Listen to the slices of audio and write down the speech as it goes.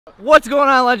What's going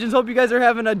on, legends? Hope you guys are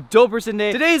having a dope-person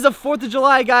day. Today is the 4th of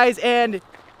July, guys, and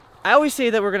I always say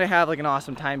that we're gonna have like an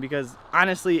awesome time because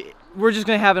honestly, we're just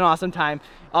gonna have an awesome time.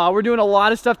 We're doing a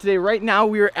lot of stuff today. Right now,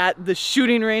 we're at the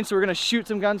shooting range, so we're gonna shoot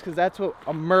some guns because that's what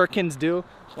Americans do.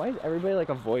 Why is everybody like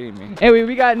avoiding me? Anyway,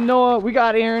 we got Noah, we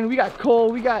got Aaron, we got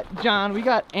Cole, we got John, we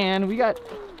got Ann, we got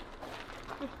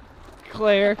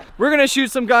Claire. We're gonna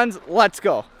shoot some guns. Let's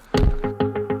go.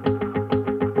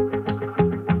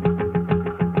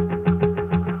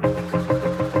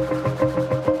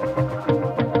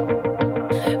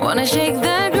 Wanna shake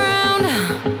the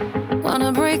ground,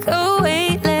 wanna break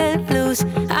away, let loose.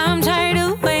 I'm tired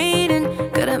of waiting,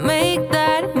 gotta make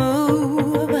that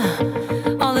move.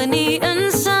 All the neon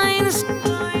signs,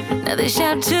 now they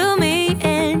shout to me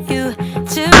and you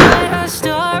to write a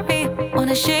story.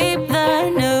 Wanna shape the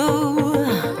new.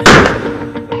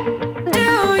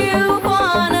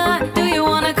 Do you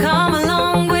wanna come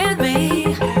along with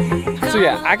me? So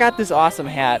yeah, I got this awesome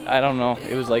hat. I don't know,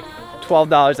 it was like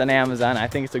 $12 on Amazon. I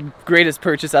think it's the greatest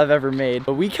purchase I've ever made.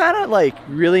 But we kind of like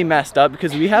really messed up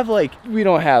because we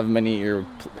don't have many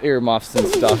earmuffs and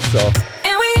stuff, so.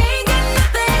 And we ain't got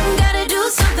nothing, gotta do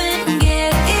something,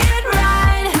 get it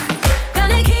right.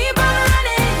 Gonna keep on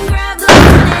running, grab the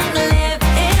one and live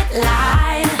it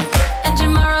light. And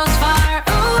tomorrow's far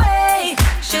away,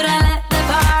 should I let the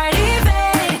party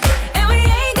fade? And we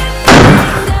ain't got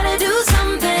nothing, gotta do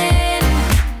something,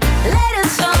 let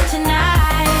us all tonight.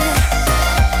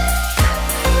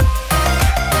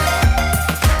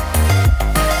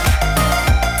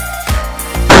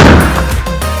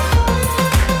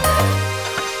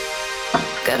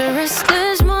 Got a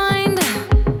restless mind,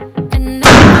 and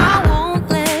I won't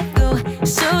let go.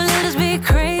 So let us be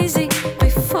crazy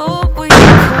before we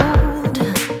cold.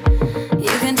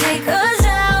 You can take us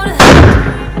out,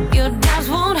 your doubts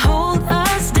won't hold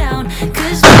us down,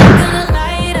 'cause we're gonna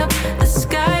light up the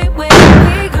sky where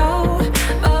we go.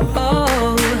 Oh,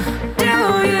 oh.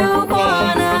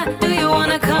 Do you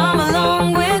wanna come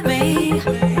along with me?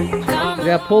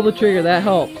 Yeah, pull the trigger, that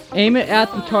helps. Aim it at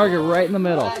the target right in the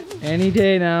middle. Any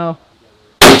day now.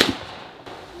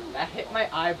 That hit my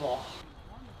eyeball.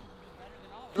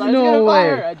 No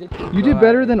way. You did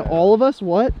better than all of us?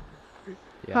 What?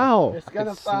 Yeah. How? It's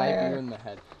gonna snipe you in the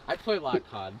head. I play a lot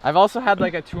COD. I've also had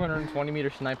like a 220-meter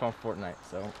snipe on Fortnite,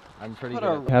 so I'm pretty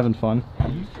good. Having fun.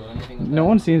 No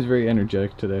one seems very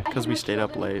energetic today. Because we stayed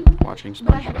up late watching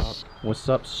SpongeBob. What's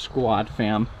up, squad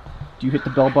fam? Do you hit the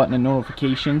bell button and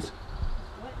notifications?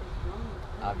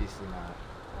 Obviously not.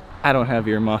 I don't have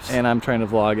earmuffs, and I'm trying to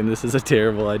vlog, and this is a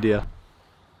terrible idea.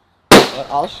 But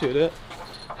I'll shoot it.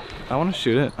 I want to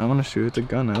shoot it. I want to shoot. It's a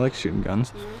gun. I like shooting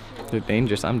guns. They're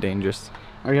dangerous. I'm dangerous.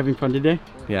 Are you having fun today?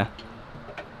 Yeah.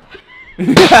 He's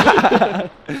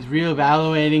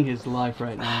reevaluating his life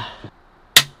right now.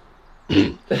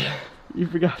 You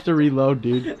forgot to reload,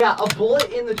 dude. Yeah, a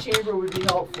bullet in the chamber would be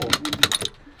helpful.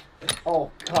 Oh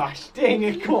gosh, dang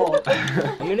it, Cole.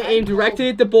 I'm gonna aim directly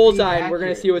at the bullseye and we're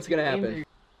gonna see what's gonna happen.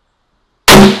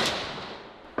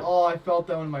 Oh, I felt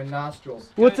that one in my nostrils.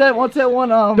 What's that one?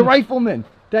 The Rifleman.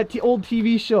 That old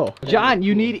TV show. John,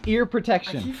 you need ear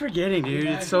protection. I keep forgetting, dude.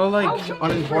 It's so like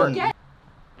unimportant.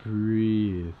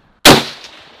 Breathe.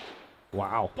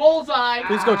 Wow. Bullseye!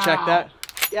 Please go check that.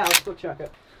 Yeah, let's go check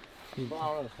it.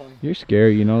 You're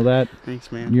scary, you know that?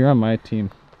 Thanks, man. You're on my team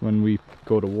when we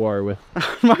go to war with...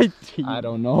 My team. I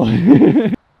don't know.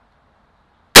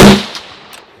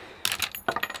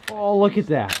 Oh, look at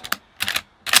that.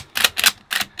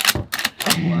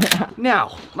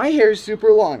 Now, my hair is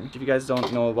super long. If you guys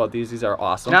don't know about these are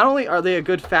awesome. Not only are they a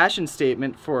good fashion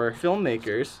statement for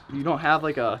filmmakers, you don't have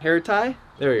like a hair tie.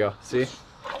 There we go, see?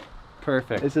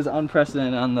 Perfect. This is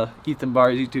unprecedented on the Ethan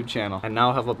Barr's YouTube channel. I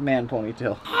now have a man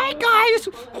ponytail. Hi guys,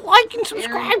 like and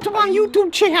subscribe to my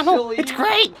YouTube channel. It's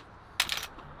great.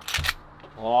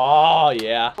 Oh,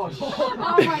 yeah. Oh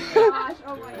my gosh,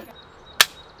 oh my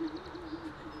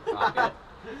god.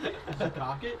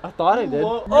 Cock it? I thought I did.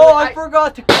 Whoa. Oh, I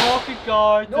forgot to cock it,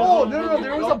 guys. No,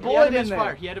 there was a bullet in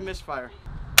there. He had a misfire.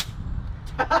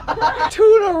 2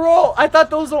 in a row. I thought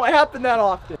those don't happen that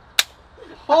often.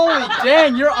 Holy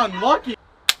dang, you're unlucky.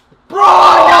 Bro!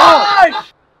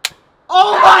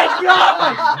 Oh my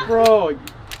gosh! Bro.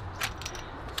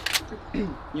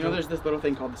 You know there's this little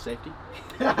thing called the safety?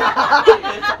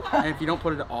 And if you don't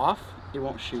put it off, it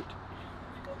won't shoot.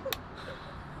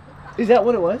 Is that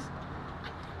what it was?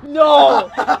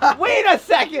 No! Wait a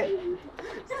second!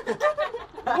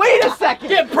 Wait a second!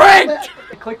 Get pranked!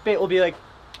 The clickbait will be like,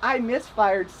 I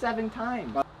misfired 7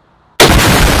 times.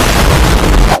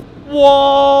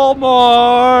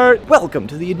 Walmart! Welcome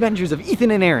to the adventures of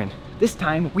Ethan and Aaron. This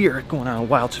time we are going on a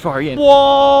wild safari in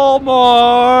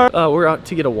Walmart. We're out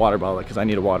to get a water bottle because I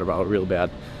need a water bottle real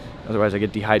bad. Otherwise I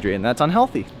get dehydrated and that's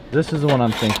unhealthy. This is the one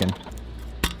I'm thinking.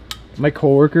 My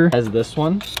coworker has this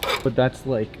one, but that's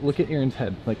like, look at Aaron's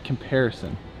head, like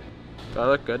comparison. Do I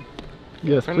look good?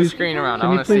 Yes, Turn please. the screen around, I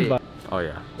Can you want to please see. buy- Oh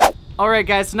yeah. All right,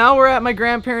 guys, so now we're at my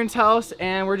grandparents' house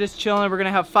and we're just chilling. We're gonna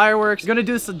have fireworks. We're gonna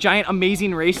do this giant,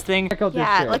 amazing race thing. Check out this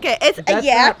Yeah, chair. look at it's If a that's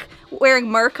yak wearing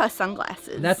Merca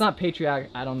sunglasses. That's not patriotic.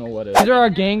 I don't know what it is. These are our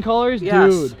gang colors?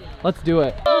 Yes. Dude, let's do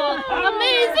it.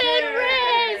 amazing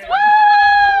race! Woo!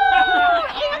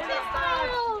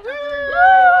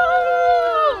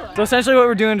 So essentially what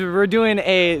we're doing is we're doing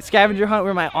a scavenger hunt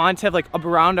where my aunts have like up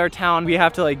around our town. We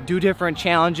have to like do different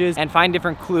challenges and find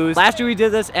different clues. Last year we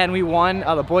did this and we won.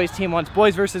 The boys team won.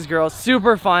 Boys versus girls.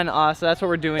 Super fun. So that's what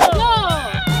we're doing.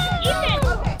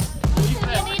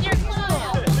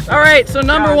 All right, so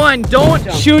number one,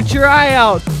 don't shoot your eye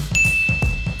out.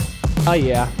 Oh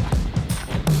yeah.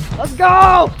 Let's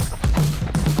go!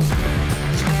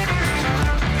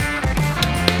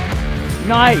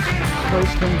 Nice.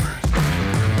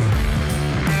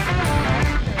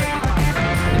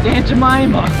 Aunt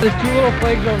Jemima. There's two little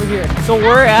flags over here. So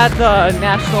we're at the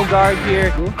National Guard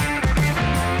here.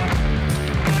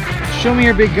 Show me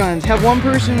your big guns. Have one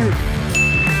person. All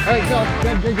right, go.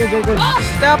 Good.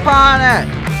 Step on it.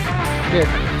 Here.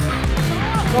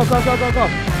 Go.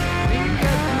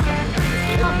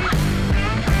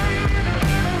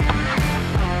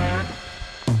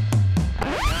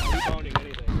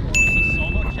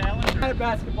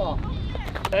 Basketball.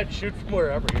 That shoot from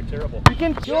wherever, you're terrible. You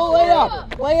can do a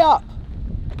layup.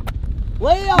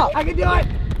 Layup. I can do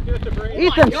it.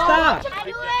 Ethan, stop.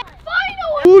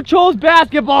 Who chose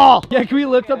basketball? Yeah, can we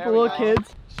lift up the little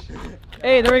kids?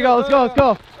 Hey, there we go. Let's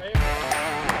go.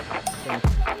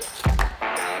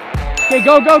 Okay,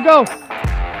 go.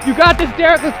 You got this,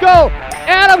 Derek. Let's go.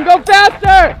 Adam, go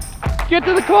faster. Get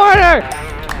to the corner.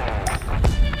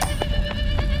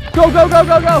 Go.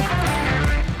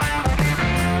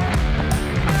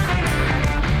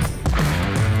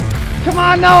 Come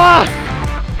on, Noah!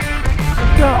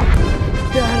 Let's go!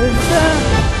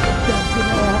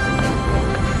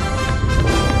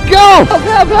 Go!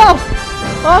 Help!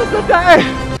 Oh,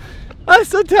 I'm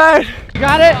so tired!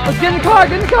 Got it? Let's get in the car!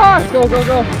 Go!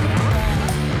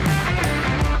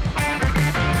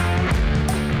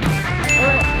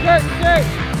 Alright, straight!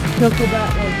 Don't go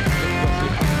back.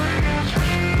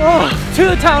 Oh, to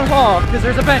the town hall, because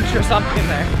there's a bench or something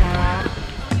there.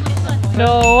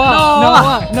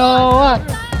 Noah!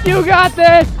 You got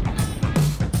this!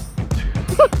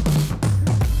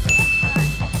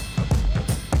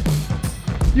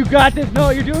 You got this,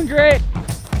 Noah, you're doing great!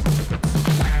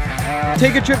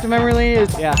 Take a trip to memory lane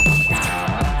yeah.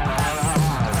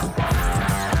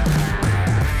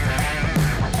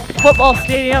 Football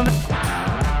stadium.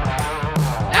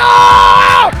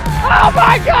 Oh! Oh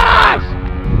my gosh!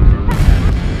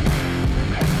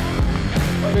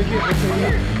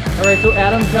 Alright, so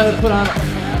Adam's gonna put on.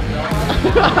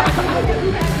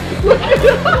 Look at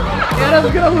him!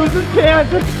 Adam's gonna lose his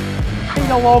pants.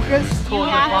 The locust. Totally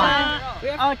fine.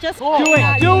 Oh, just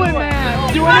do it,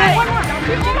 man. Do it.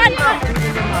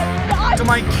 So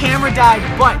my camera died,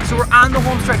 but so we're on the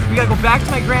home stretch. We gotta go back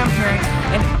to my grandparents,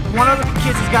 and one of the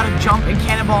kids has got to jump and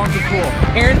cannonball into the pool.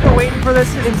 Aaron's been waiting for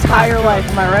this his entire life.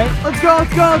 Am I right? Let's go!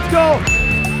 Go!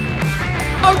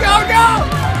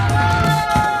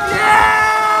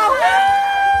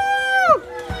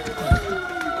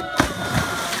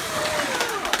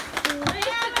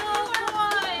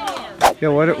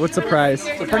 Yo, what's the prize?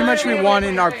 So pretty much we won,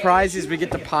 and our prize is we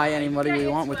get to pie anybody we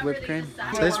want with whipped cream.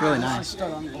 So it's really nice.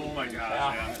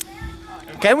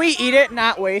 Can we eat it,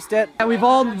 not waste it? And we've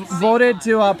all voted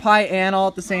to pie Ann all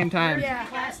at the same time. Yeah.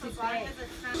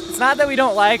 It's not that we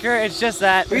don't like her, it's just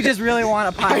that we just really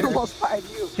want to pie her. I almost pied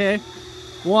you. Okay.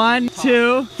 1,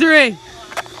 2, 3.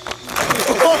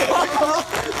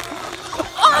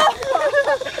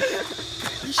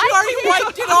 She already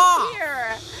wiped it off.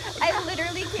 Here. I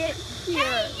literally can't hear.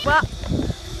 Well,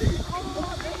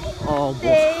 Oh,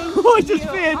 thank boy. It just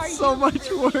you. made Are so you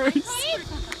much worse.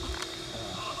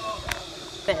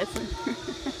 this.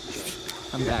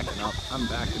 I'm backing up.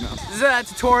 This is a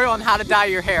tutorial on how to dye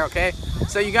your hair, okay?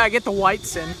 So you gotta get the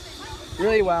whites in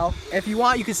really well. If you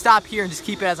want, you can stop here and just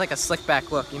keep it as like a slick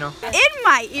back look, you know? In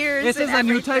my ears. This is a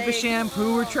new type of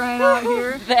shampoo we're trying out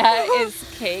here. That is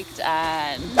caked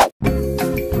on.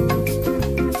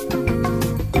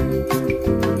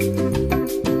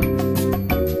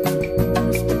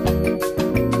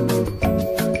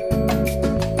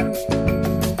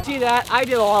 See that? I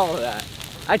did all of that.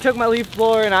 I took my leaf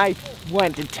blower and I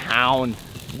went to town.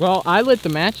 Well, I lit the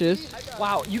matches.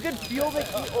 Wow, you can feel the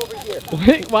heat over here.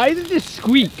 Wait, why does it just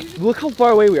squeak? Look how far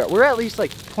away we are. We're at least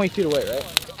like 20 feet away, right?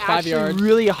 5 yards.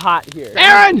 Really hot here.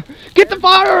 Aaron, get the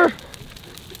fire!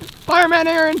 Fireman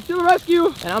Aaron, to the rescue!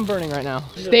 And I'm burning right now.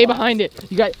 Stay behind it.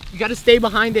 You got to stay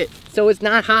behind it so it's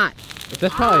not hot.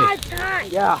 That's probably.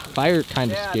 Yeah. Fire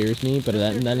kind of scares me, but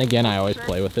then again, I always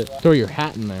play with it. Throw your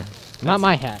hat in there. Not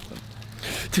my hat.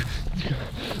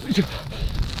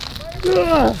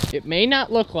 It may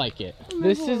not look like it.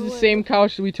 This is the same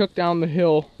couch that we took down the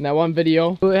hill in that one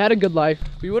video. It had a good life.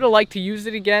 We would have liked to use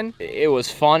it again. It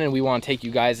was fun, and we want to take you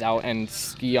guys out and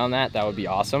ski on that. That would be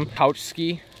awesome. Couch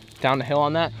ski down the hill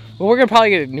on that. Well, we're gonna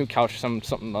probably get a new couch,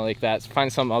 something like that.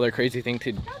 Find some other crazy thing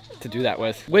to do that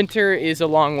with. Winter is a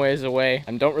long ways away.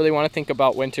 I don't really want to think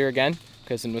about winter again,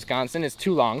 because in Wisconsin it's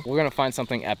too long. We're gonna find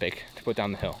something epic to put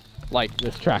down the hill, like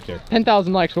this tractor.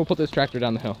 10,000 likes, we'll put this tractor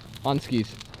down the hill on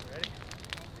skis.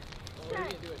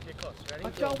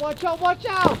 Watch out, watch out, watch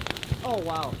out! Oh,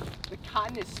 wow. The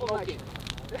cotton is smoking.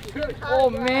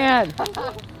 Oh, man. That's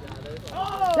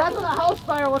what a house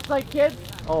fire looks like, kids.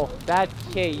 Oh, that's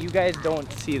okay. You guys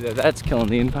don't see that. That's killing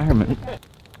the environment.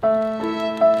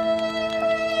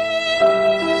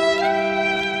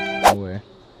 No way.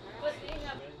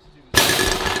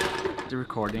 The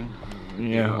recording.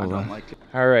 Yeah, I hold don't on. like it.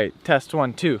 All right, test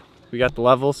 1, 2. We got the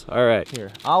levels. All right,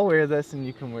 here. I'll wear this and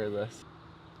you can wear this.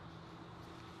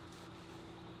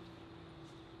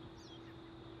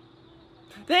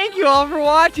 Thank you all for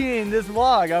watching this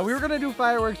vlog. We were gonna do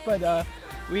fireworks, but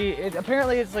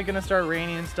apparently it's like gonna start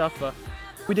raining and stuff. But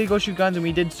we did go shoot guns and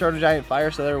we did start a giant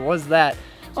fire, so there was that.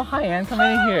 Oh, hi, Ann, come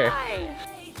in here.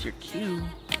 You're cute.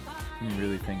 I'm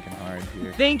really thinking hard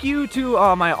here. Thank you to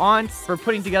my aunts for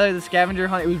putting together the scavenger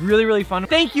hunt. It was really, really fun.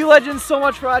 Thank you, legends, so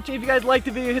much for watching. If you guys liked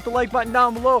the video, hit the like button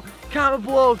down below. Comment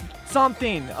below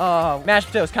something. Mashed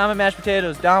potatoes, comment mashed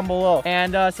potatoes down below.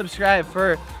 And subscribe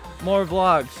for more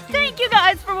vlogs. Thank you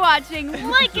guys for watching.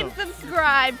 Like and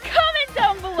subscribe. Comment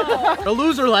down below. The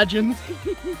loser legends.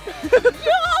 You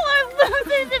all are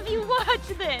losers if you watch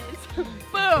this.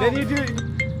 Boom. Then you do.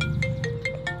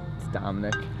 It's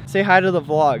Dominic. Say hi to the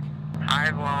vlog.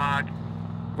 Hi, vlog.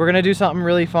 We're gonna do something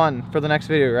really fun for the next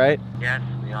video, right? Yes,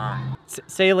 we are.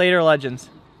 Say later, legends.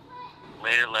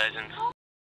 Later, legends.